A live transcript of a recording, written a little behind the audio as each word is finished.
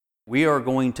We are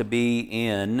going to be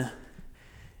in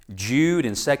Jude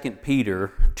and 2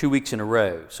 Peter 2 weeks in a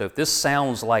row. So if this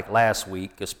sounds like last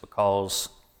week, it's because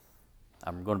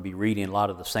I'm going to be reading a lot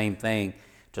of the same thing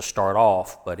to start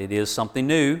off, but it is something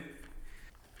new.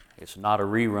 It's not a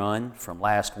rerun from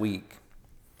last week.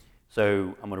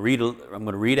 So I'm going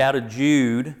to read out of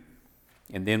Jude,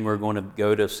 and then we're going to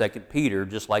go to 2 Peter,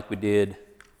 just like we did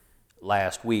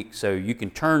last week. So you can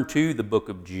turn to the book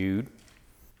of Jude,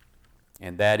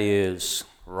 and that is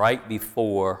right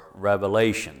before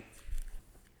Revelation.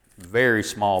 Very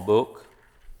small book,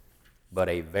 but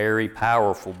a very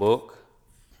powerful book.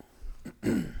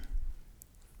 So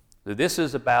this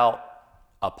is about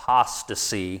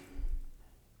apostasy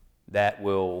that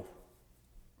will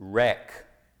wreck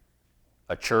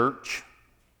a church,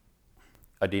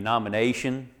 a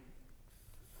denomination.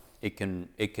 It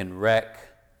can wreck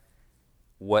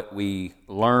what we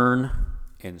learn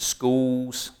in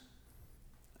schools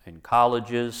and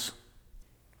colleges.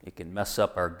 It can mess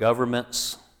up our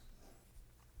governments.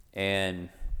 And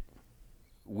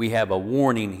we have a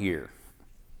warning here.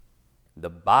 The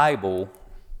Bible,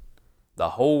 the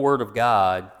whole Word of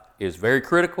God, is very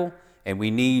critical, and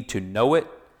we need to know it.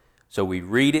 So we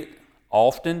read it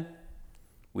often.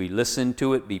 We listen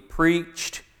to it be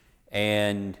preached,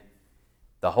 and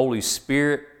the Holy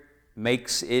Spirit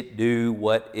makes it do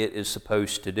what it is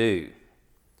supposed to do.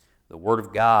 The Word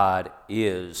of God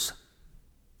is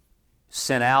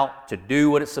sent out to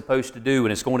do what it's supposed to do,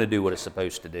 and it's going to do what it's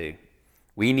supposed to do.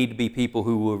 We need to be people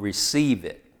who will receive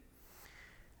it.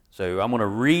 So I'm going to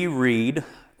reread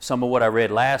some of what I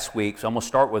read last week. So I'm going to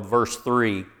start with verse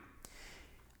 3.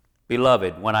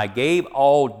 Beloved, when I gave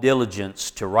all diligence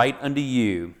to write unto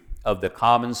you of the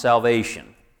common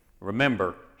salvation.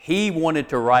 Remember, he wanted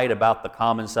to write about the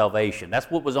common salvation.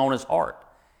 That's what was on his heart.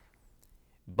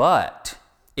 But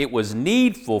it was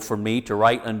needful for me to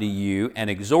write unto you and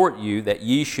exhort you that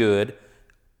ye should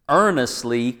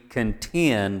earnestly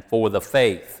contend for the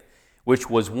faith which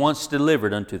was once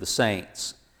delivered unto the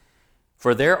saints.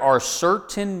 For there are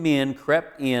certain men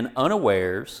crept in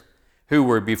unawares, who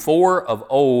were before of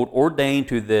old ordained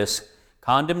to this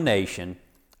condemnation,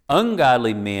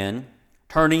 ungodly men,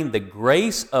 turning the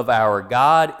grace of our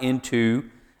God into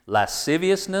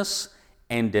lasciviousness,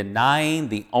 and denying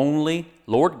the only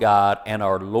Lord God and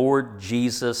our Lord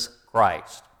Jesus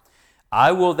Christ.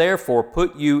 I will therefore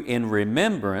put you in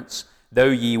remembrance, though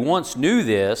ye once knew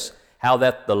this, how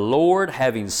that the Lord,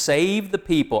 having saved the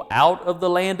people out of the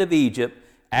land of Egypt,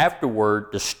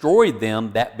 afterward destroyed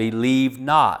them that believed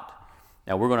not.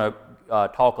 Now we're going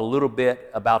to talk a little bit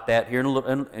about that here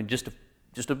in just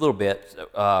a little bit.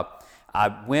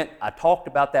 I talked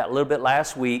about that a little bit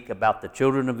last week, about the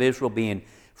children of Israel being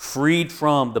freed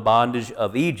from the bondage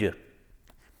of Egypt,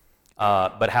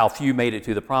 but how few made it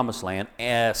to the promised land.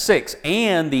 6,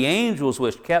 and the angels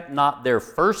which kept not their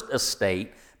first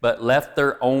estate, but left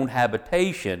their own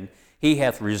habitation, he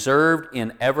hath reserved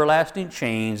in everlasting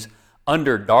chains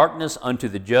under darkness unto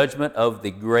the judgment of the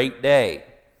great day.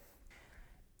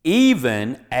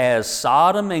 Even as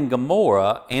Sodom and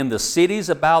Gomorrah and the cities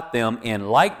about them in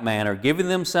like manner, giving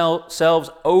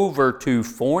themselves over to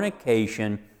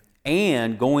fornication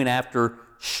and going after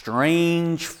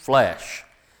strange flesh,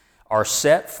 are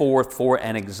set forth for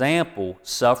an example,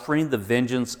 suffering the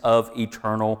vengeance of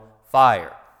eternal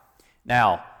fire.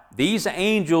 Now, these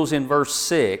angels in verse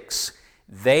 6,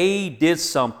 they did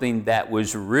something that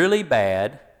was really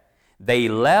bad. They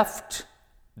left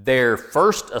their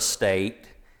first estate,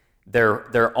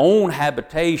 their own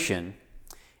habitation,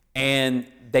 and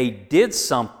they did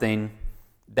something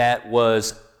that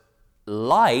was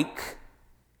like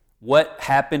what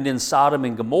happened in Sodom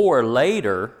and Gomorrah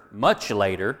later, much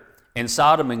later. In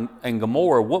Sodom and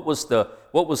Gomorrah, what was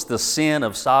the sin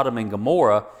of Sodom and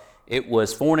Gomorrah? It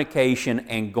was fornication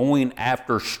and going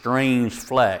after strange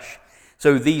flesh.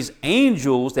 So these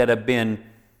angels that have been,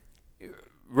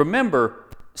 remember,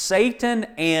 Satan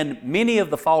and many of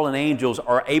the fallen angels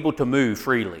are able to move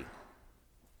freely.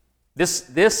 This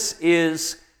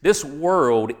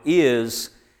world is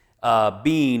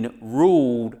being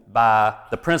ruled by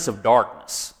the Prince of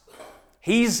Darkness.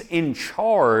 He's in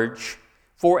charge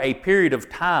for a period of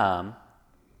time,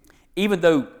 even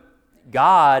though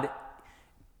God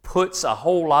puts a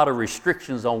whole lot of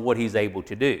restrictions on what he's able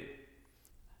to do.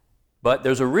 But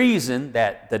there's a reason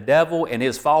that the devil and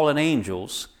his fallen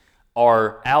angels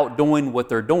are out doing what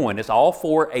they're doing. It's all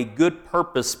for a good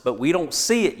purpose, but we don't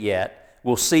see it yet.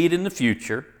 We'll see it in the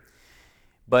future.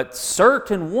 But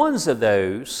certain ones of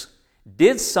those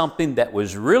did something that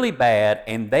was really bad,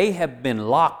 and they have been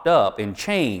locked up in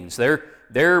chains.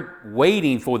 they're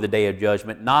waiting for the day of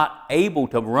judgment, not able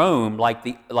to roam like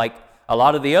a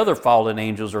lot of the other fallen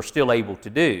angels are still able to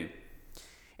do.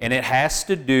 And it has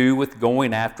to do with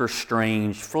going after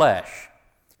strange flesh.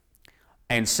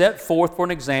 And set forth for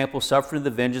an example, suffering the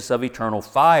vengeance of eternal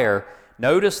fire.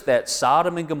 Notice that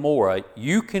Sodom and Gomorrah,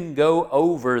 you can go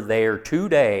over there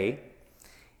today,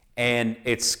 and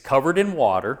it's covered in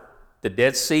water. The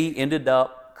Dead Sea ended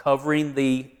up covering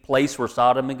the place where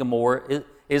Sodom and Gomorrah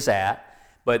is at,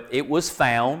 but it was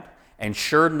found, and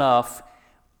sure enough,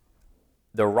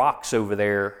 the rocks over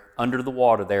there, under the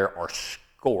water there, are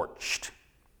scorched.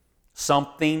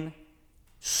 Something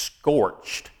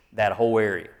scorched that whole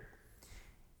area.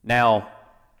 Now,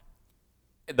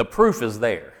 the proof is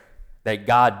there that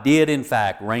God did, in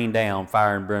fact, rain down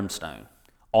fire and brimstone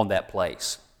on that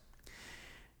place.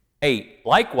 8,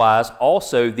 likewise,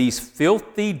 also these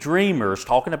filthy dreamers,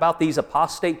 talking about these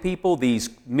apostate people, these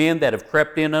men that have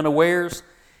crept in unawares,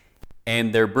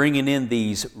 and they're bringing in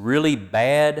these really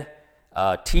bad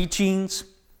teachings.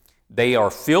 They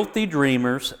are filthy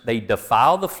dreamers, they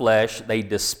defile the flesh, they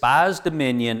despise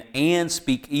dominion, and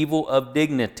speak evil of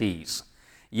dignities.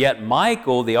 Yet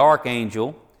Michael, the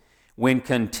archangel, when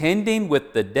contending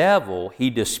with the devil, he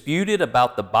disputed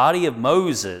about the body of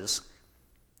Moses,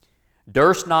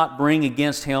 durst not bring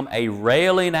against him a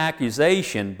railing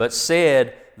accusation, but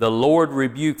said, the Lord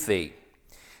rebuke thee.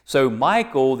 So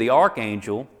Michael, the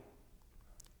archangel,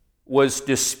 was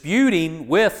disputing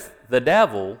with the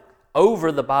devil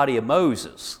over the body of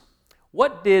Moses.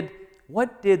 What did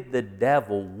the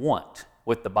devil want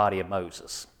with the body of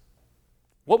Moses?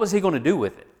 What was he going to do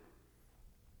with it?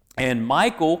 And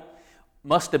Michael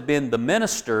must have been the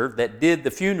minister that did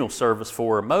the funeral service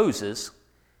for Moses,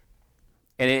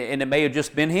 and it may have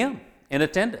just been him in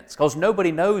attendance, because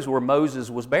nobody knows where Moses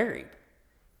was buried.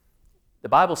 The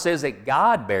Bible says that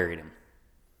God buried him.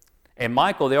 And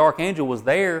Michael, the archangel, was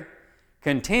there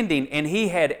contending, and he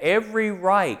had every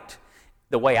right,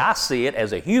 the way I see it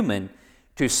as a human,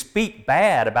 to speak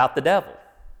bad about the devil.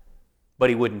 But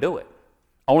he wouldn't do it.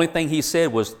 Only thing he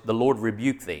said was, the Lord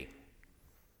rebuke thee.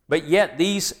 But yet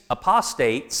these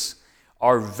apostates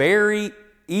are very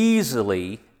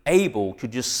easily able to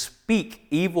just speak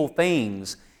evil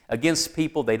things against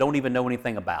people they don't even know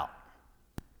anything about.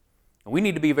 And we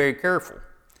need to be very careful.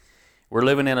 We're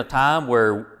living in a time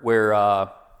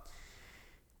where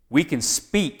we can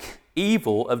speak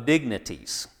evil of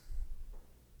dignities.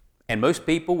 And most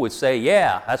people would say,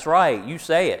 yeah, that's right, you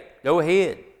say it, go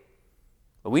ahead.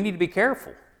 But we need to be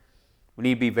careful. We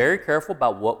need to be very careful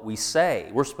about what we say.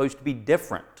 We're supposed to be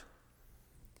different.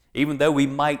 Even though we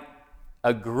might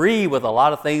agree with a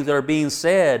lot of things that are being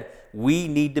said, we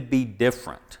need to be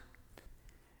different.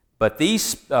 But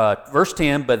these, verse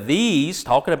 10, but these,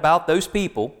 talking about those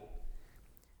people,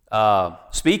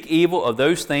 speak evil of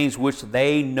those things which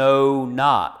they know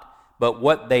not, but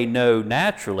what they know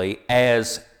naturally,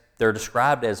 as they're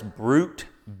described as brute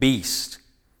beasts.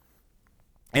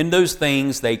 In those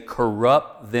things they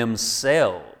corrupt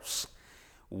themselves.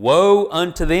 Woe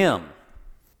unto them,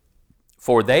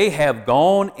 for they have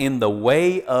gone in the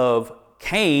way of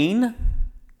Cain,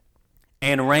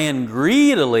 and ran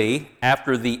greedily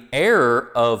after the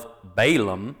error of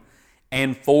Balaam,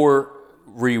 and for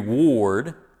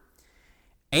reward,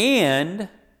 and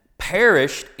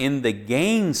perished in the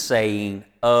gainsaying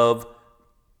of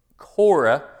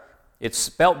Korah. It's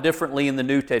spelt differently in the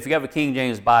New Testament. If you have a King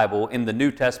James Bible, in the New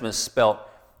Testament it's spelt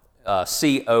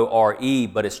C-O-R-E,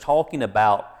 but it's talking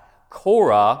about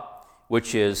Korah,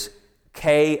 which is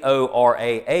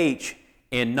K-O-R-A-H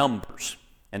in Numbers.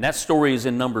 And that story is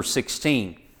in Numbers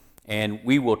 16. And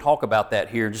we will talk about that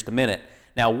here in just a minute.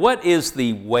 Now, what is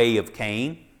the way of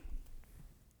Cain?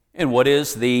 And what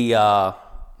is the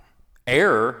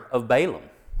error of Balaam?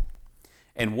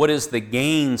 And what is the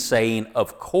gainsaying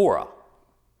of Korah?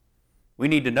 We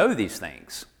need to know these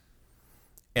things.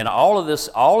 And all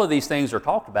of these things are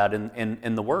talked about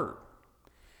in the Word.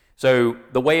 So,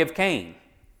 the way of Cain.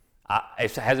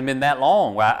 It hasn't been that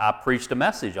long where I preached a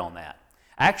message on that.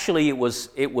 Actually, it was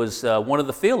one of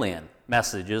the fill-in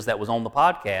messages that was on the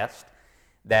podcast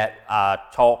that I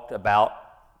talked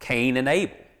about Cain and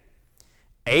Abel.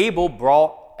 Abel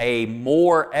brought a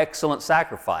more excellent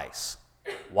sacrifice.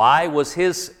 Why was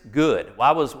his good?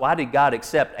 Why did God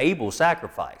accept Abel's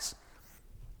sacrifice?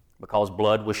 Because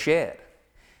blood was shed.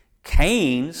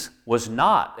 Cain's was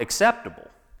not acceptable.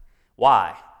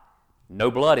 Why? No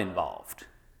blood involved.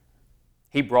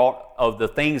 He brought, of the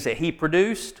things that he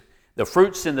produced, the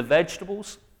fruits and the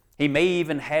vegetables, he may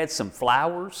even had some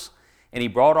flowers, and he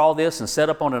brought all this and set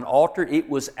up on an altar. It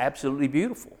was absolutely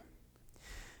beautiful.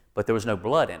 But there was no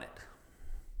blood in it.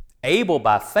 Abel,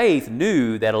 by faith,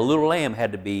 knew that a little lamb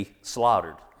had to be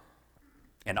slaughtered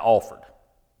and offered.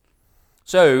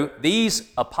 So these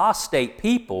apostate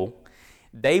people,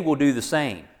 they will do the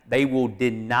same. They will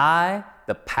deny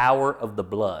the power of the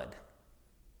blood.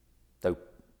 So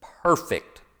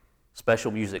perfect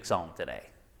special music song today.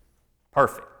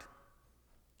 Perfect.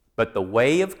 But the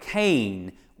way of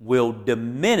Cain will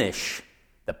diminish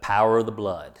the power of the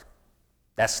blood.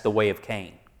 That's the way of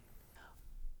Cain.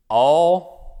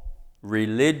 All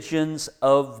religions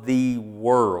of the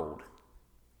world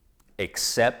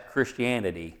except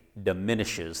Christianity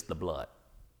diminishes the blood.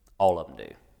 All of them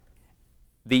do.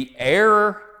 The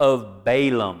error of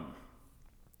Balaam.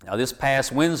 Now this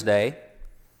past Wednesday,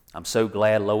 I'm so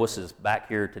glad Lois is back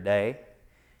here today.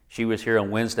 She was here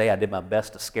on Wednesday. I did my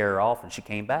best to scare her off and she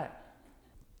came back.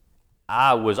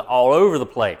 I was all over the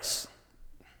place.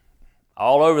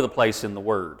 All over the place in the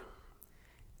Word.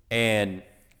 And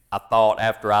I thought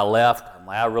after I left,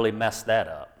 I really messed that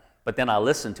up. But then I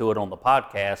listened to it on the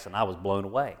podcast and I was blown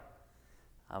away.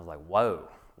 I was like, whoa,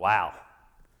 wow.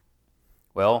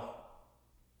 Well,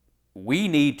 we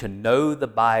need to know the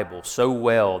Bible so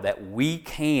well that we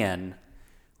can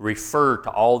refer to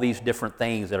all these different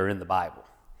things that are in the Bible.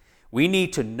 We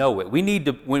need to know it. We need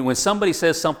to, when somebody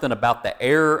says something about the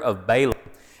error of Balaam,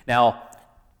 now,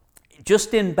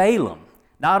 just in Balaam,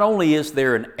 not only is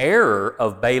there an error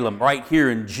of Balaam right here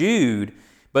in Jude,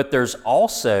 but there's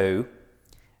also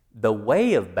the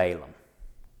way of Balaam.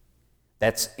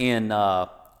 That's in 2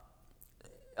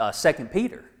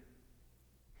 Peter.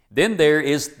 Then there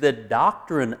is the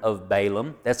doctrine of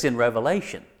Balaam. That's in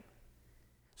Revelation.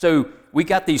 So we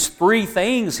got these three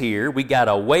things here. We got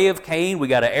a way of Cain, we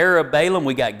got an error of Balaam,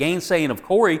 we got gainsaying of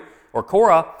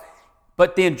Korah,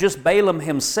 but then just Balaam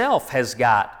himself has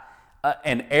got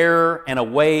an error and a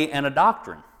way and a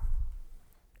doctrine.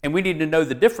 And we need to know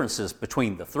the differences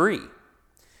between the three.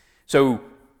 So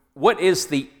what is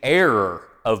the error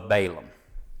of Balaam?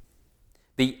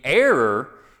 The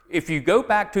error, if you go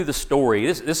back to the story,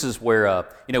 this is where,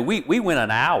 we went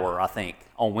an hour, I think,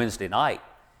 on Wednesday night.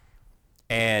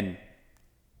 And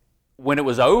when it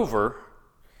was over,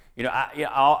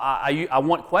 I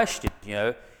want questions,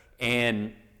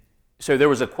 and so there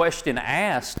was a question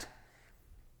asked.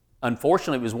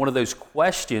 Unfortunately, it was one of those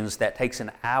questions that takes an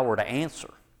hour to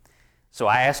answer. So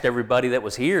I asked everybody that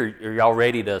was here, are y'all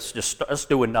ready to let's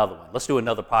do another one. Let's do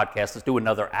another podcast. Let's do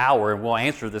another hour and we'll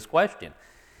answer this question.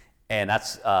 And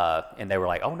and they were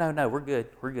like, oh, no, we're good.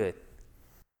 We're good.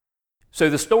 So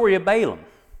the story of Balaam,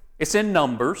 it's in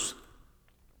Numbers.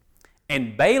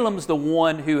 And Balaam's the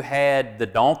one who had the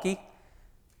donkey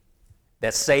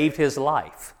that saved his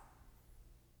life.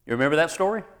 You remember that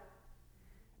story?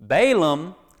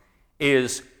 Balaam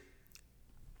is,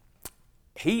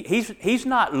 he's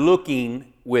not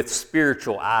looking with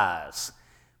spiritual eyes,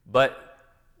 but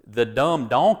the dumb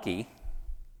donkey,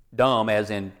 dumb as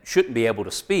in shouldn't be able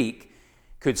to speak,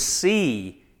 could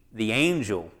see the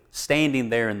angel standing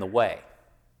there in the way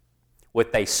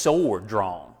with a sword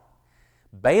drawn.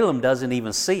 Balaam doesn't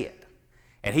even see it.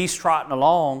 And he's trotting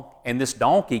along, and this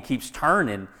donkey keeps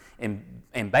turning,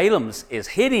 and Balaam is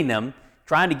hitting him,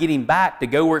 trying to get him back to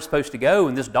go where it's supposed to go,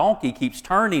 and this donkey keeps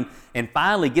turning and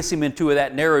finally gets him into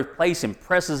that narrow place and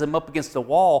presses him up against the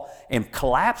wall and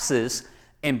collapses,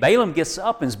 and Balaam gets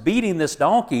up and is beating this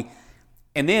donkey,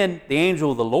 and then the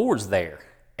angel of the Lord's there,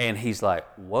 and he's like,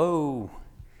 whoa.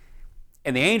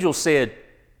 And the angel said,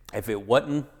 if it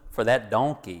wasn't for that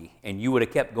donkey and you would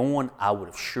have kept going, I would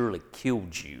have surely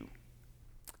killed you.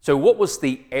 So what was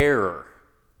the error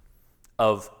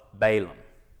of Balaam?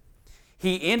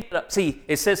 He ended up,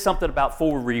 it says something about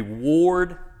for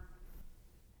reward.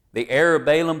 The error of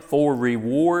Balaam for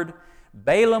reward.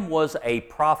 Balaam was a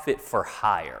prophet for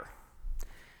hire.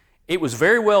 It was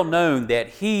very well known that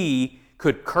he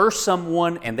could curse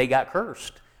someone and they got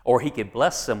cursed, or he could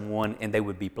bless someone and they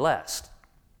would be blessed.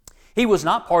 He was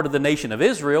not part of the nation of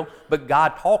Israel, but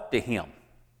God talked to him.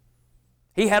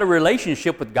 He had a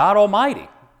relationship with God Almighty,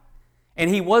 and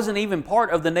he wasn't even part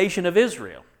of the nation of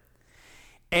Israel.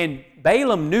 And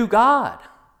Balaam knew God.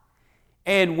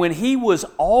 And when he was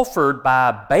offered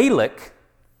by Balak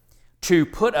to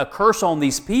put a curse on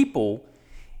these people,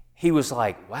 he was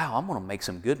like, wow, I'm going to make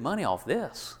some good money off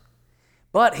this.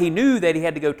 But he knew that he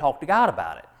had to go talk to God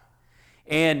about it.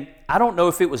 And I don't know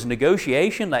if it was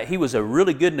negotiation, like he was a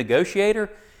really good negotiator,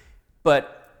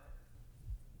 but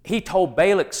he told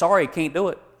Balak, sorry, I can't do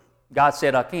it. God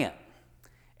said I can't.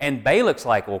 And Balak's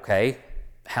like, okay,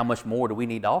 how much more do we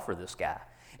need to offer this guy?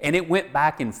 And it went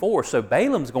back and forth. So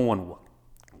Balaam's going,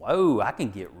 whoa, I can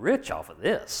get rich off of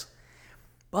this.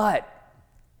 But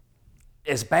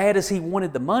as bad as he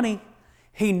wanted the money,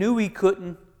 he knew he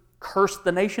couldn't curse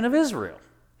the nation of Israel.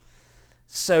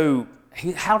 So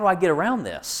how do I get around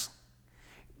this?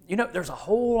 You know, there's a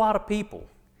whole lot of people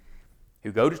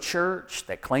who go to church,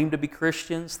 that claim to be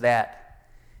Christians, that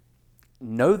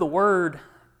know the Word,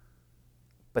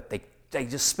 but they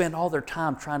just spend all their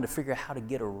time trying to figure out how to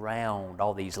get around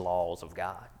all these laws of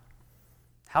God.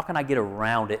 How can I get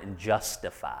around it and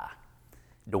justify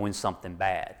doing something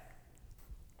bad?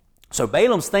 So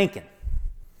Balaam's thinking,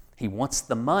 he wants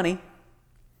the money,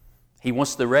 he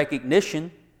wants the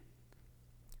recognition.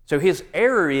 So his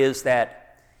error is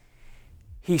that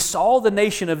he saw the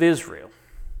nation of Israel.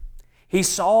 He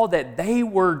saw that they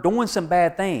were doing some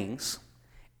bad things,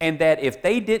 and that if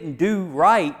they didn't do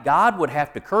right, God would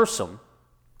have to curse them.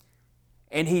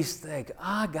 And he's thinking,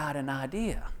 I got an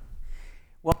idea.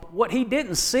 Well, what he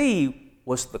didn't see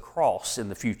was the cross in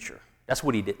the future. That's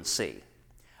what he didn't see.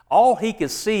 All he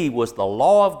could see was the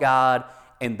law of God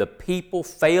and the people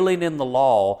failing in the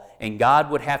law, and God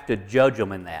would have to judge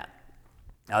them in that.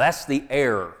 Now that's the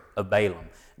error of Balaam,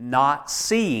 not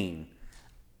seeing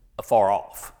afar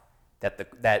off that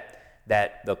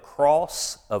the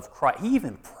cross of Christ, he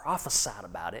even prophesied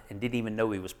about it and didn't even know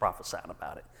he was prophesying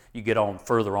about it. You get on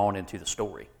further on into the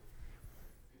story,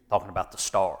 talking about the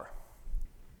star.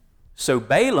 So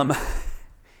Balaam,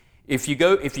 if you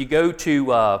go to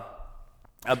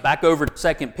back over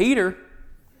to 2 Peter,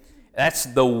 that's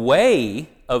the way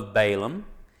of Balaam,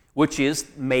 which is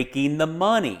making the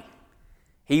money.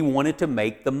 He wanted to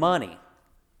make the money.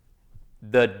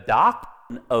 The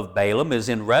doctrine of Balaam is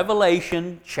in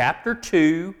Revelation chapter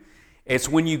 2. It's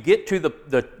when you get to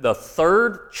the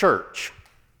third church.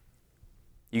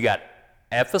 You got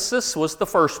Ephesus was the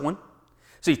first one.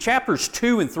 See, chapters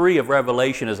 2 and 3 of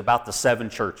Revelation is about the 7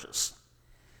 churches.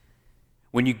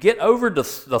 When you get over to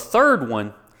the third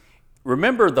one,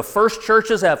 remember the first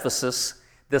church is Ephesus,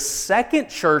 the second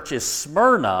church is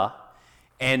Smyrna,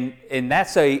 and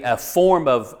that's a form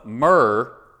of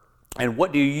myrrh. And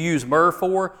what do you use myrrh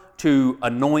for? To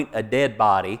anoint a dead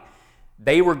body.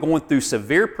 They were going through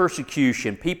severe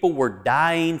persecution. People were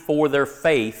dying for their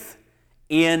faith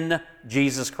in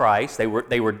Jesus Christ. They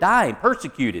were dying,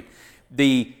 persecuted.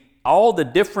 All the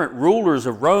different rulers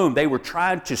of Rome, they were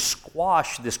trying to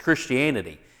squash this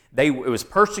Christianity. It was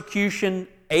persecution,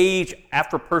 age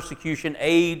after persecution,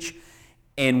 age.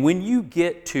 And when you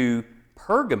get to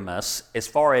Pergamos, as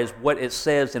far as what it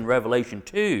says in Revelation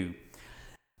 2,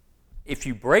 if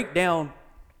you break down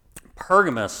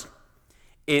Pergamos,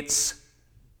 it's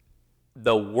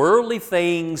the worldly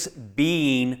things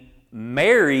being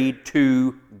married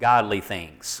to godly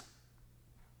things.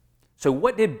 So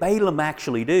what did Balaam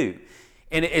actually do?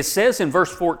 And it says in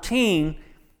verse 14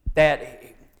 that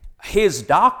his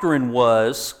doctrine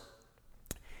was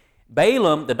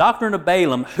Balaam, the doctrine of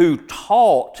Balaam, who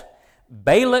taught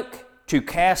Balak to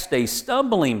cast a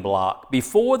stumbling block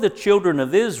before the children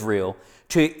of Israel,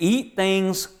 to eat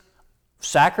things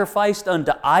sacrificed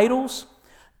unto idols,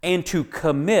 and to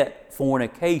commit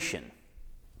fornication.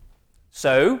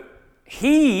 So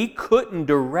he couldn't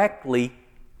directly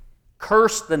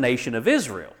curse the nation of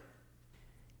Israel.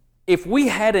 If we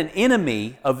had an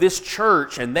enemy of this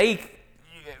church and they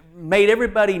made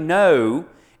everybody know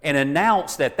and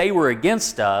announce that they were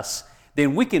against us,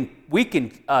 then we can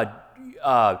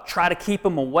try to keep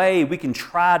them away. We can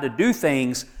try to do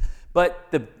things, but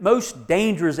the most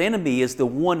dangerous enemy is the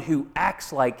one who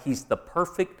acts like he's the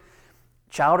perfect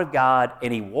child of God,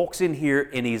 and he walks in here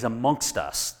and he's amongst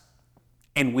us,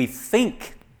 and we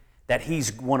think that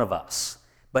he's one of us,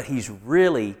 but he's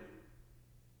really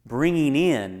bringing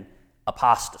in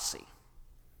apostasy.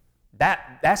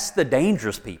 That's the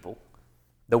dangerous people.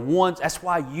 The ones, that's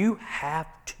why you have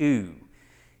to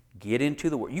get into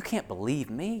the Word. You can't believe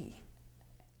me.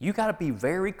 You got to be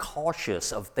very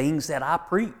cautious of things that I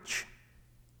preach.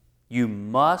 You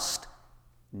must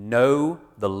know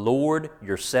the Lord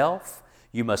yourself.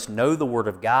 You must know the Word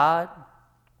of God.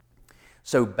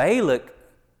 So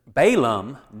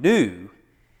Balaam knew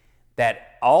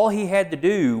that all he had to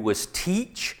do was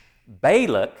teach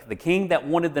Balak, the king that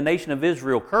wanted the nation of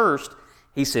Israel cursed.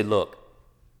 He said, look,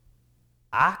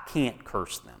 I can't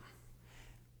curse them,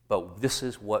 but this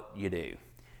is what you do.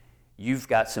 You've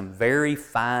got some very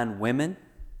fine women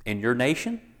in your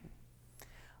nation.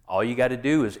 All you got to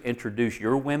do is introduce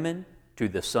your women to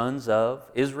the sons of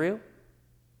Israel.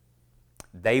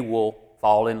 They will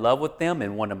fall in love with them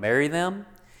and want to marry them.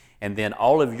 And then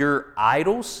all of your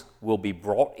idols will be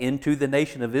brought into the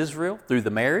nation of Israel through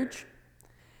the marriage.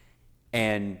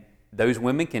 And those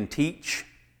women can teach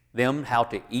them how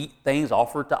to eat things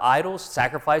offered to idols,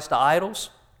 sacrificed to idols.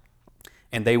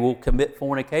 And they will commit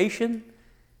fornication.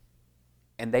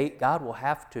 and God will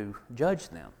have to judge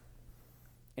them.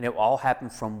 And it will all happen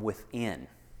from within.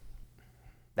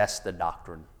 That's the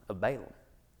doctrine of Balaam.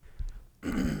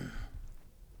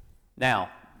 Now,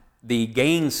 the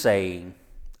gainsaying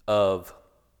of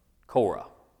Korah.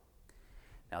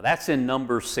 Now, that's in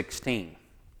Numbers 16.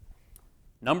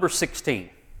 Numbers 16.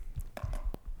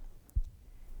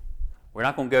 We're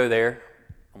not going to go there.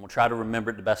 I'm going to try to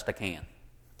remember it the best I can.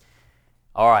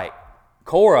 All right.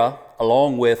 Korah,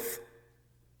 along with,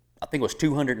 I think it was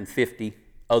 250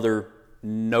 other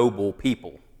noble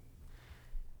people.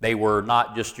 They were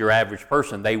not just your average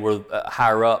person. They were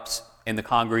higher-ups in the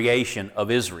congregation of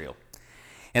Israel.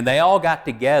 And they all got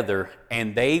together,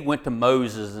 and they went to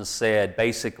Moses and said,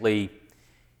 basically,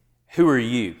 who are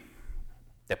you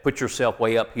that put yourself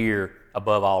way up here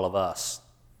above all of us?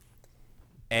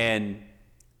 And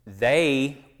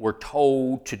they were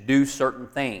told to do certain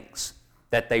things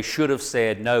that they should have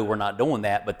said, no, we're not doing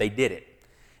that, but they did it.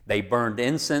 They burned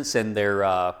incense in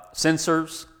their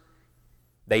censers.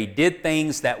 They did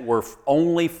things that were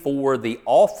only for the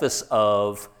office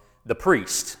of the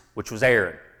priest, which was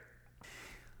Aaron.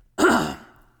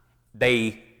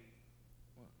 They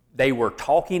were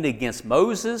talking against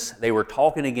Moses. They were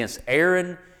talking against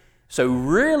Aaron. So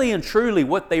really and truly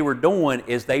what they were doing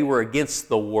is they were against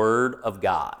the Word of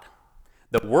God.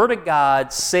 The Word of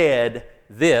God said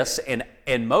this, and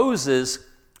Moses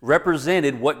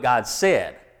represented what God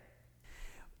said.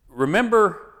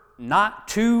 Remember, not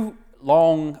too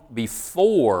long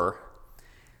before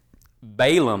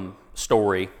Balaam's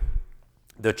story,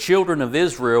 the children of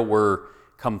Israel were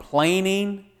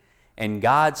complaining, and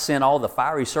God sent all the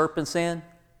fiery serpents in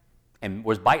and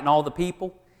was biting all the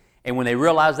people. And when they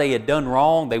realized they had done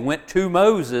wrong, they went to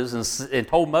Moses and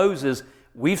told Moses,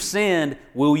 we've sinned,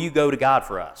 will you go to God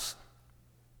for us?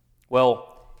 Well,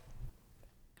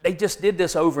 they just did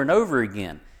this over and over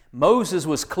again. Moses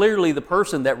was clearly the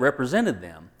person that represented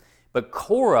them. But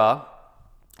Korah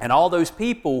and all those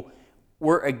people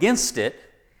were against it,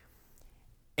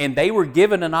 and they were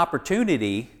given an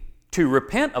opportunity to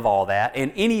repent of all that,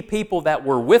 and any people that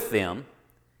were with them.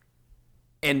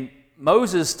 And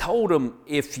Moses told them,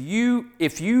 if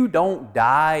you don't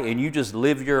die and you just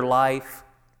live your life,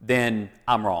 then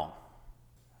I'm wrong.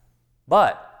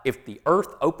 But if the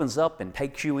earth opens up and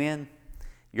takes you in,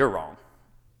 you're wrong.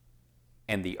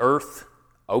 And the earth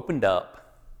opened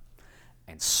up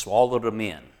and swallowed them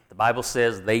in. The Bible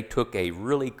says they took a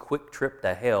really quick trip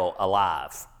to hell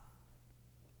alive.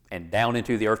 And down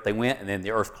into the earth they went, and then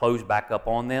the earth closed back up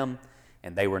on them,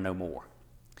 and they were no more.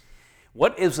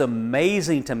 What is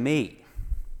amazing to me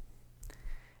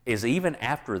is even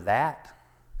after that,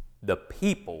 the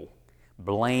people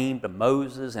blamed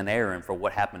Moses and Aaron for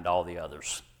what happened to all the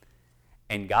others.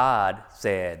 And God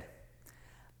said,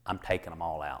 I'm taking them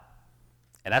all out.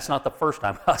 And that's not the first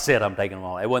time I said I'm taking them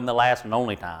all out. It wasn't the last and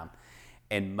only time.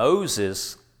 And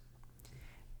Moses,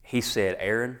 he said,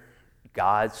 Aaron,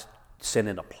 God's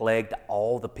sending a plague to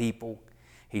all the people.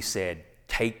 He said,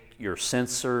 take your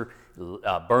censer,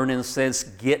 burn incense,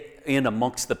 get in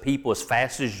amongst the people as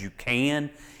fast as you can,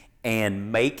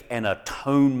 and make an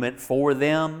atonement for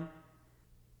them.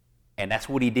 And that's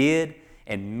what he did.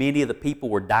 And many of the people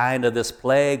were dying of this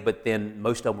plague, but then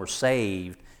most of them were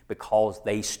saved because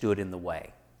they stood in the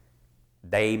way.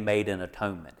 They made an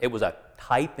atonement. It was a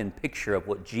type and picture of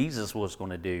what Jesus was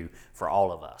going to do for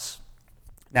all of us.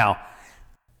 Now,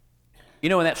 you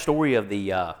know in that story of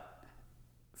the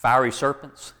fiery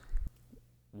serpents,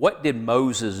 what did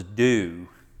Moses do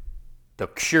to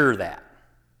cure that?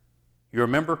 You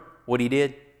remember what he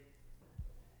did?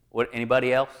 What,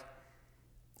 anybody else?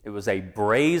 It was a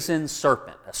brazen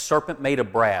serpent, a serpent made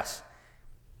of brass.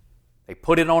 They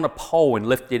put it on a pole and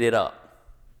lifted it up.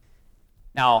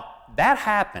 Now, that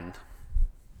happened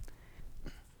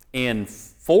in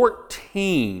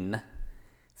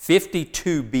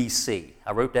 1452 BC.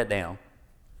 I wrote that down,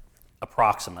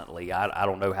 approximately. I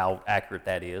don't know how accurate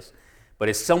that is, but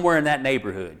it's somewhere in that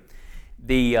neighborhood.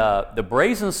 The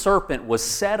brazen serpent was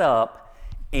set up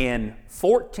in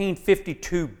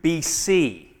 1452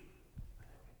 BC.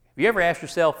 Have you ever asked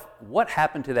yourself, what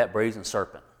happened to that brazen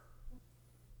serpent?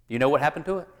 Do you know what happened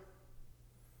to it?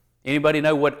 Anybody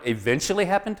know what eventually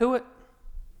happened to it?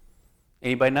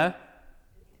 Anybody know?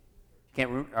 Can't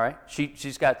remember. All right.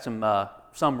 She's got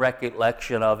some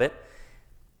recollection of it.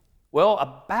 Well,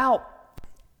 about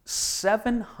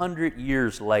 700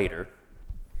 years later,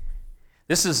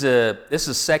 this is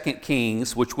 2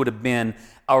 Kings, which would have been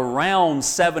around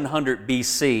 700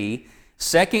 BC.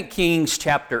 2 Kings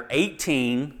chapter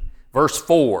 18, verse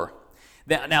 4.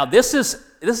 Now this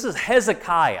is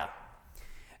Hezekiah.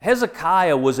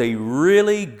 Hezekiah was a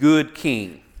really good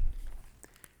king.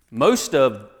 most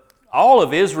of all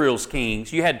of Israel's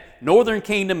kings, you had northern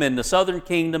kingdom and the southern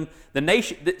kingdom. The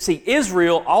nation, see,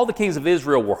 Israel, all the kings of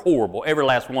Israel were horrible, every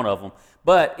last one of them.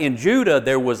 But in Judah,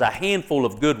 there was a handful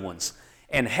of good ones.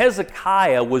 And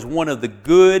Hezekiah was one of the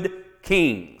good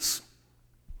kings.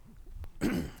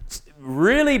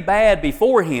 Really bad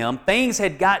before him. Things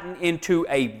had gotten into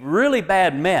a really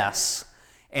bad mess.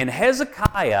 And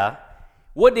Hezekiah,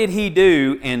 what did he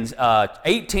do in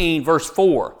 18 verse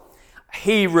 4?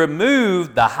 He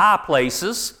removed the high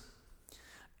places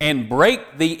and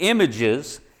break the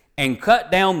images and cut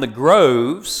down the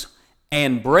groves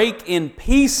and break in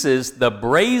pieces the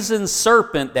brazen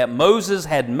serpent that Moses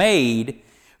had made,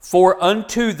 for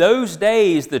unto those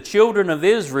days the children of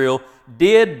Israel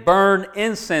did burn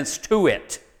incense to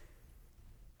it.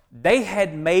 They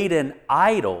had made an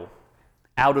idol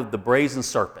out of the brazen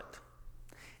serpent.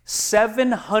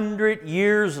 700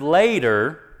 years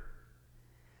later,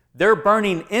 they're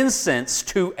burning incense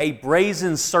to a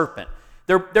brazen serpent.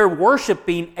 They're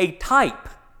worshiping a type.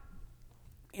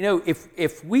 You know,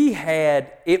 if we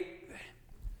had it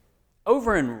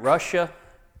over in Russia,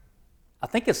 I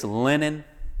think it's Lenin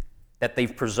that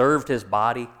they've preserved his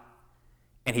body,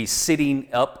 and he's sitting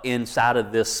up inside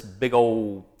of this big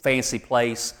old fancy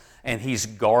place, and he's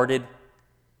guarded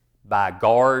by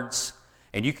guards,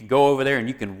 and you can go over there and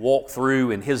you can walk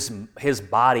through, and his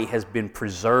body has been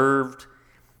preserved,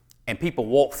 and people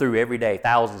walk through every day.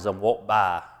 Thousands of them walk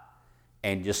by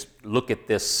and just look at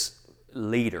this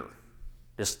leader,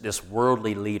 this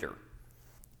worldly leader.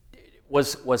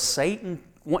 Was Satan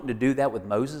wanting to do that with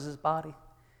Moses' body,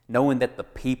 knowing that the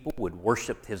people would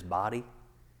worship his body?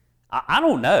 I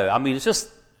don't know. I mean, it's just,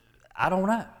 I don't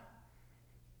know.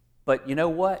 But you know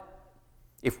what?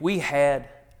 If we had,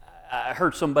 I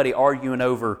heard somebody arguing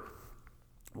over,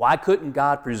 why couldn't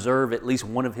God preserve at least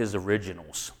one of his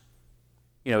originals?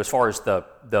 You know, as far as the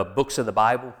books of the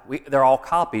Bible, they're all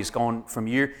copies gone from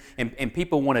year, and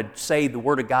people want to say the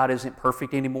Word of God isn't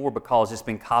perfect anymore because it's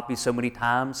been copied so many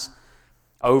times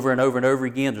over and over and over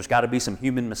again. There's got to be some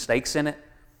human mistakes in it.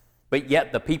 But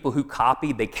yet the people who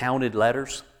copied, they counted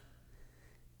letters.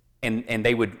 And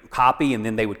they would copy, and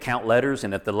then they would count letters,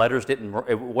 and if the letters it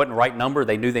wasn't the right number,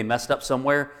 they knew they messed up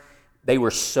somewhere. They were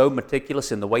so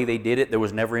meticulous in the way they did it, there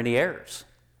was never any errors.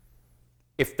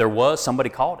 If there was,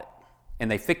 somebody caught it, and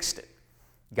they fixed it.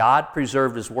 God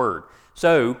preserved his word.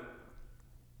 So,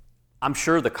 I'm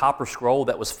sure the copper scroll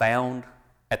that was found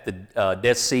at the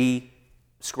Dead Sea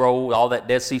scroll, all that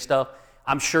Dead Sea stuff,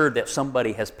 I'm sure that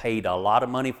somebody has paid a lot of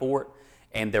money for it,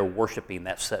 and they're worshiping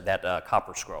that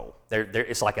copper scroll.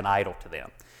 It's like an idol to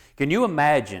them. Can you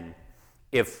imagine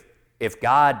if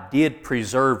God did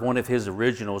preserve one of his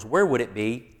originals, where would it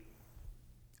be?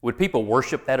 Would people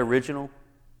worship that original?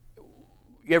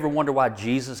 You ever wonder why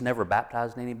Jesus never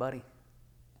baptized anybody?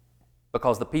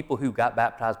 Because the people who got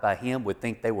baptized by him would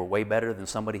think they were way better than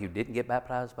somebody who didn't get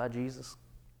baptized by Jesus.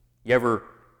 You ever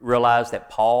realize that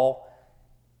Paul,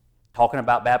 talking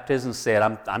about baptism, said,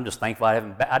 I'm just thankful I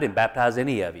didn't baptize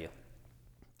any of you.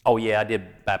 Oh yeah, I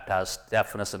did baptize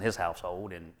Stephanus and his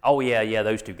household, and oh yeah,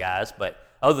 those two guys, but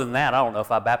other than that, I don't know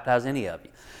if I baptized any of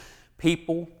you.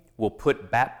 People will put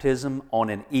baptism on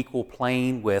an equal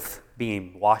plane with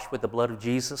being washed with the blood of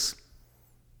Jesus.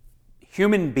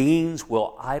 Human beings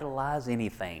will idolize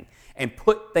anything and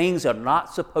put things that are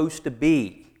not supposed to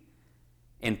be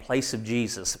in place of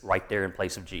Jesus, right there in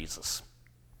place of Jesus.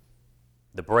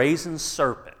 The brazen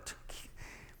serpent.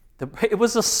 It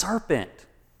was a serpent,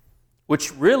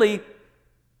 which really,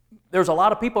 there's a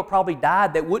lot of people probably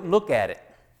died that wouldn't look at it.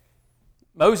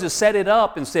 Moses set it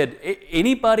up and said,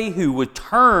 anybody who would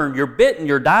turn, you're bitten,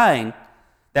 you're dying,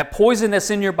 that poison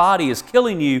that's in your body is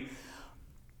killing you,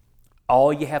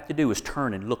 all you have to do is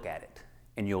turn and look at it,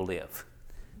 and you'll live.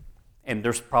 And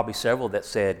there's probably several that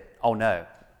said, oh no,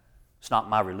 it's not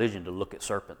my religion to look at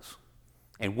serpents,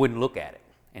 and wouldn't look at it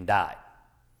and died.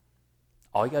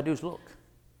 All you got to do is look.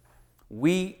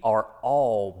 We are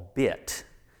all bit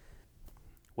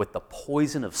with the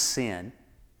poison of sin.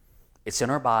 It's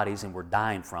in our bodies, and we're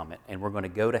dying from it, and we're going to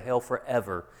go to hell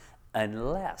forever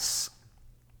unless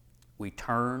we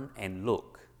turn and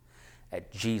look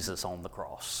at Jesus on the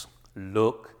cross.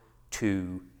 Look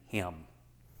to him.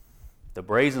 The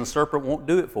brazen serpent won't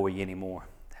do it for you anymore.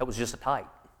 That was just a type.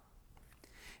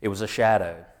 It was a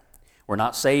shadow. We're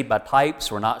not saved by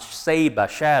types. We're not saved by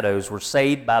shadows. We're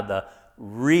saved by the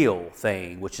real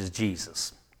thing, which is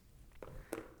Jesus.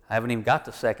 I haven't even got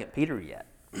to 2 Peter yet.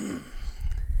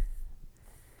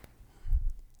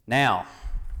 Now,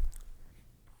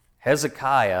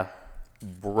 Hezekiah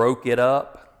broke it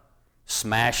up,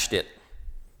 smashed it,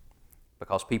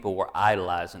 because people were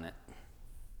idolizing it,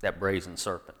 that brazen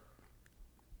serpent.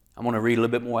 I'm going to read a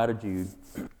little bit more out of Jude.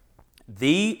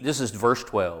 This is verse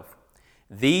 12.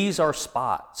 These are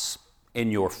spots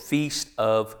in your feast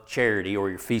of charity or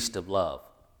your feast of love.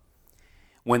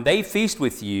 When they feast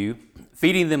with you,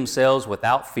 feeding themselves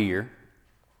without fear,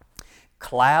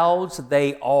 clouds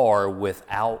they are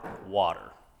without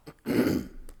water.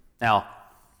 Now,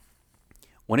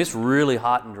 when it's really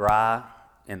hot and dry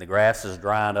and the grass is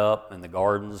drying up and the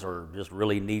gardens are just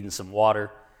really needing some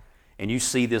water, and you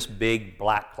see this big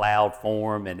black cloud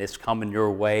form and it's coming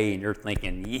your way and you're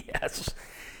thinking, yes,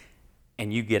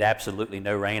 and you get absolutely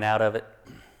no rain out of it,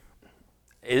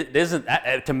 it isn't,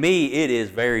 to me, it is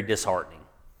very disheartening.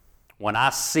 When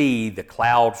I see the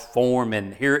cloud form,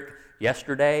 and here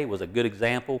yesterday was a good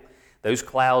example, those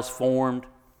clouds formed,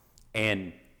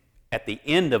 and at the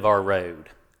end of our road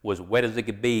was wet as it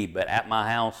could be, but at my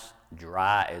house,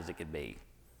 dry as it could be.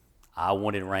 I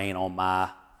wanted rain on my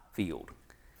field.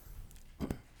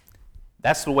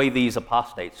 That's the way these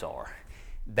apostates are.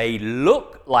 They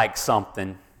look like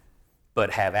something,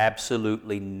 but have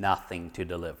absolutely nothing to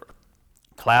deliver.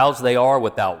 Clouds they are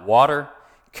without water,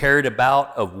 carried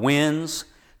about of winds,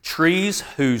 trees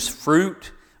whose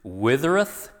fruit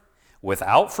withereth,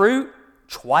 without fruit,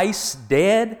 twice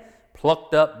dead,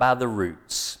 plucked up by the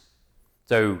roots.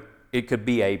 So it could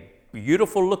be a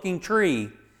beautiful looking tree,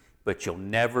 but you'll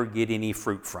never get any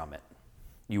fruit from it.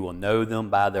 You will know them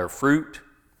by their fruit.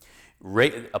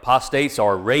 Apostates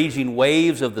are raging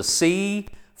waves of the sea,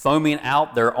 foaming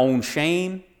out their own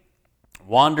shame,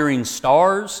 wandering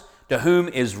stars, to whom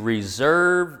is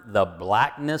reserved the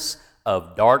blackness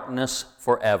of darkness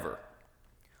forever.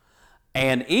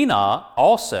 And Enoch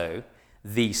also,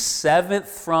 the seventh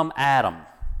from Adam.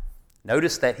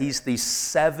 Notice that he's the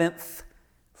seventh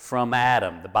from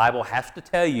Adam. The Bible has to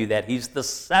tell you that he's the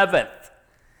seventh.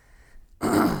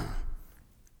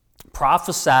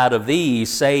 Prophesied of these,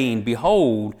 saying,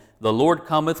 Behold, the Lord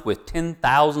cometh with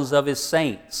 10,000s of his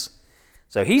saints.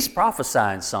 So he's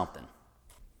prophesying something.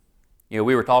 You know,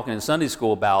 we were talking in Sunday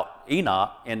school about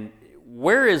Enoch, and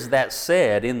where is that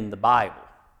said in the Bible?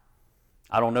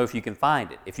 I don't know if you can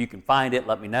find it. If you can find it,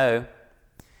 let me know.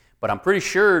 But I'm pretty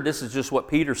sure this is just what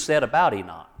Peter said about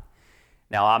Enoch.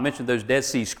 Now, I mentioned those Dead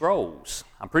Sea Scrolls.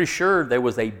 I'm pretty sure there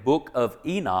was a book of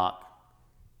Enoch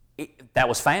that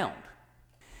was found.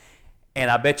 And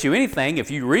I bet you anything,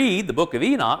 if you read the book of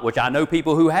Enoch, which I know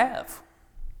people who have,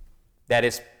 that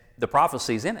it's the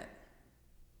prophecies in it.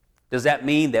 Does that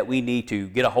mean that we need to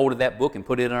get a hold of that book and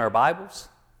put it in our Bibles?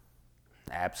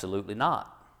 Absolutely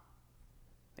not.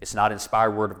 It's not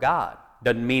inspired Word of God.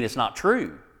 Doesn't mean it's not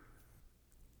true.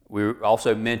 We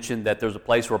also mentioned that there's a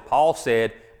place where Paul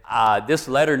said, this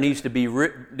letter needs to be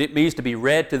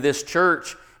read to this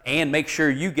church, and make sure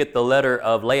you get the letter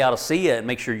of Laodicea and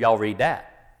make sure y'all read that.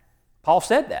 Paul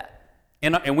said that.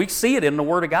 And we see it in the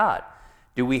Word of God.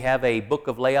 Do we have a book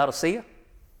of Laodicea?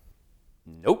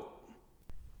 Nope.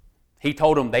 He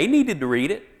told them they needed to read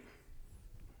it.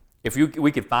 If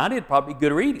we could find it, it'd probably be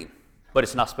good reading. But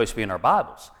it's not supposed to be in our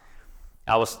Bibles.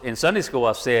 In Sunday school,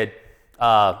 I said,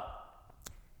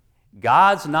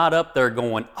 God's not up there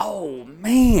going, oh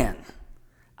man,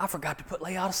 I forgot to put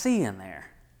Laodicea in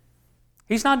there.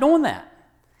 He's not doing that.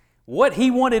 What he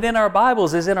wanted in our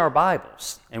Bibles is in our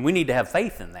Bibles, and we need to have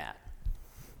faith in that.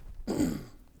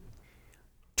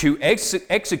 To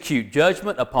execute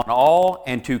judgment upon all,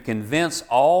 and to convince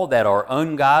all that are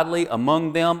ungodly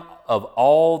among them of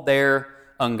all their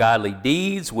ungodly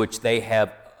deeds which they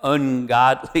have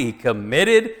ungodly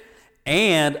committed,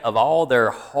 and of all their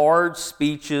hard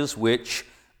speeches which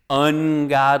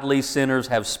ungodly sinners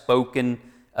have spoken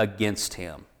against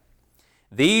him.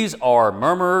 These are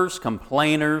murmurers,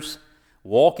 complainers,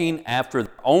 walking after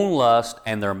their own lust,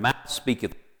 and their mouth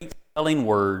speaketh telling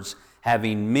words,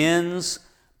 having men's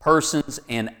persons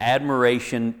in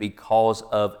admiration because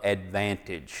of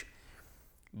advantage.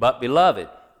 But, beloved,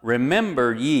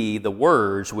 remember ye the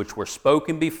words which were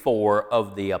spoken before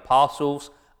of the apostles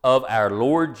of our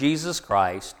Lord Jesus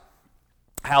Christ,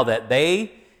 how that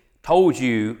they told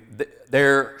you that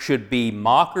there should be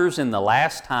mockers in the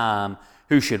last time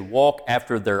who should walk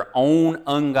after their own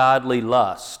ungodly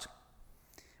lust.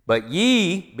 But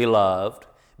ye, beloved,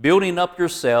 building up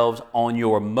yourselves on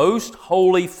your most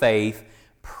holy faith,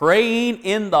 praying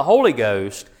in the Holy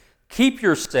Ghost, keep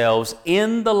yourselves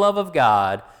in the love of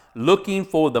God, looking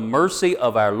for the mercy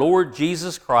of our Lord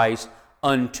Jesus Christ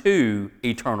unto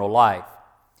eternal life.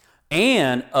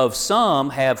 And of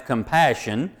some have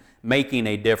compassion, making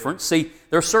a difference. See,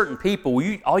 there are certain people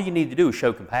all you need to do is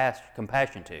show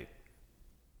compassion to.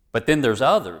 But then there's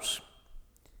others.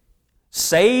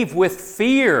 Save with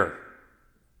fear,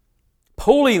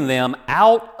 pulling them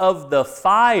out of the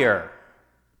fire.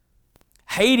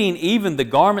 hating even the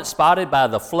garment spotted by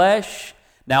the flesh.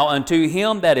 Now unto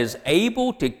him that is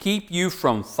able to keep you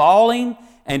from falling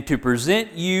and to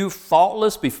present you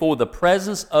faultless before the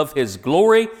presence of his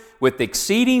glory with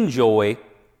exceeding joy,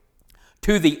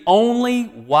 to the only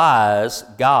wise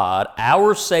God,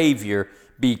 our Savior,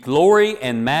 be glory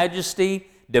and majesty,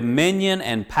 dominion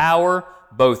and power,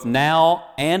 both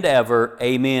now and ever.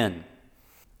 Amen.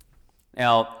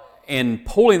 Now, in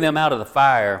pulling them out of the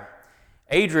fire,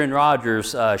 Adrian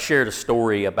Rogers shared a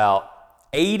story about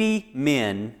 80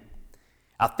 men.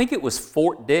 I think it was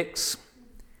Fort Dix.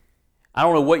 I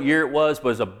don't know what year it was, but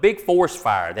it was a big forest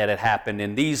fire that had happened.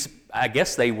 And these, I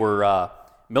guess they were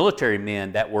military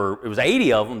men it was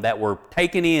 80 of them that were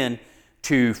taken in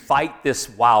to fight this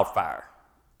wildfire.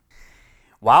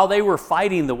 While they were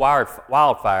fighting the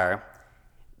wildfire,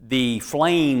 the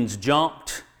flames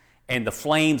jumped and the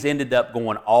flames ended up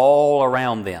going all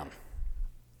around them.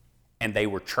 And they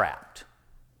were trapped.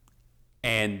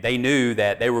 And they knew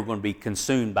that they were going to be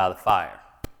consumed by the fire.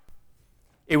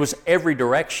 It was every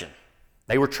direction.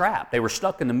 They were trapped. They were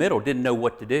stuck in the middle, didn't know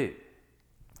what to do.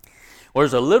 Well,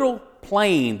 there's a little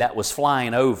plane that was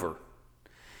flying over.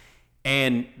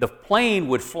 And the plane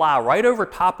would fly right over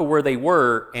top of where they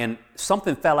were, and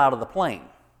something fell out of the plane.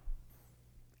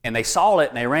 And they saw it,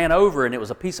 and they ran over, and it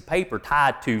was a piece of paper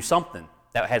tied to something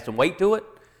that had some weight to it,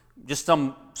 just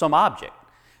some object.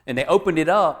 And they opened it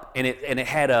up, and it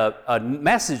had a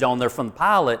message on there from the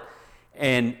pilot,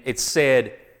 and it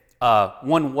said,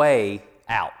 one way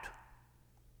out.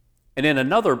 And then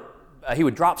another, he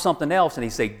would drop something else, and he'd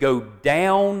say, go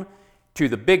down to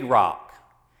the big rock.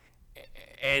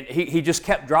 And he just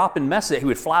kept dropping messages. He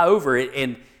would fly over it,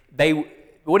 and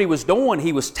what he was doing,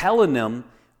 he was telling them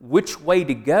which way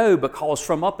to go, because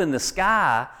from up in the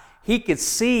sky, he could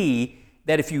see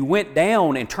that if you went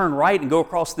down and turned right and go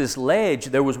across this ledge,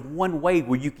 there was one way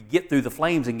where you could get through the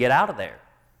flames and get out of there.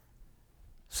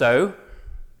 So,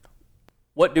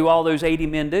 what do all those 80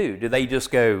 men do? Do they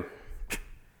just go,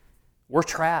 we're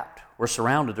trapped, we're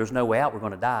surrounded, there's no way out, we're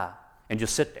going to die, and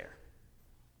just sit there?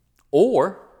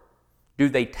 Or do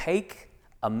they take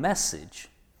a message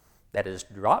that is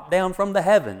dropped down from the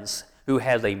heavens, who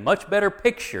has a much better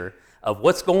picture of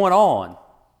what's going on,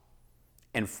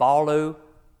 and follow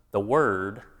the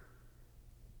word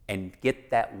and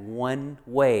get that one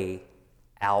way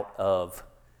out of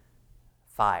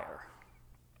fire?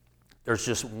 There's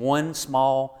just one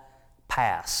small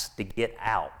pass to get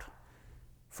out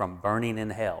from burning in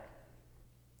hell,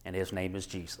 and his name is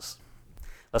Jesus.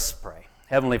 Let's pray.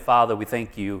 Heavenly Father, we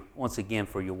thank you once again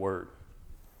for your word.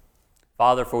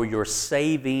 Father, for your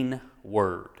saving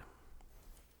word.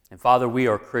 And Father, we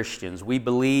are Christians. We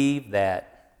believe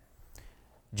that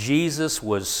Jesus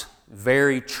was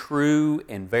very true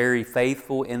and very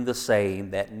faithful in the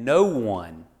saying that no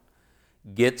one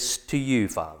gets to you,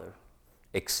 Father,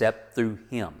 except through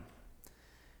him.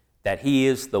 That he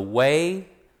is the way,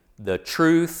 the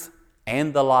truth,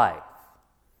 and the life.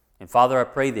 And Father, I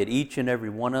pray that each and every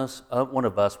one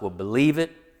of us will believe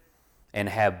it and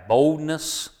have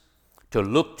boldness to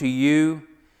look to you,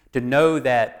 to know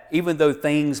that even though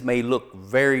things may look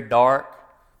very dark,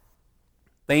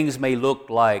 things may look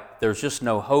like there's just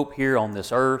no hope here on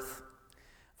this earth,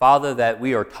 Father, that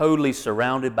we are totally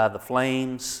surrounded by the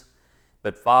flames,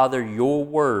 but Father, your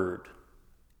word,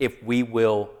 if we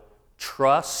will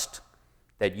trust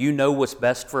that you know what's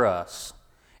best for us,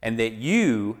 and that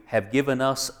you have given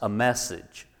us a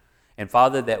message. And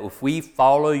Father, that if we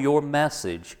follow your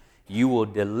message, you will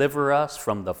deliver us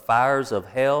from the fires of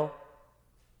hell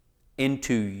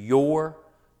into your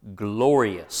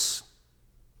glorious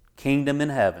kingdom in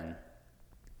heaven.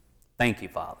 Thank you,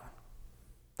 Father.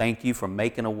 Thank you for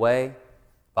making a way.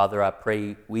 Father, I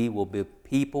pray we will be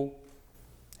people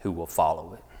who will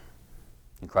follow it.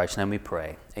 In Christ's name we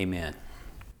pray. Amen.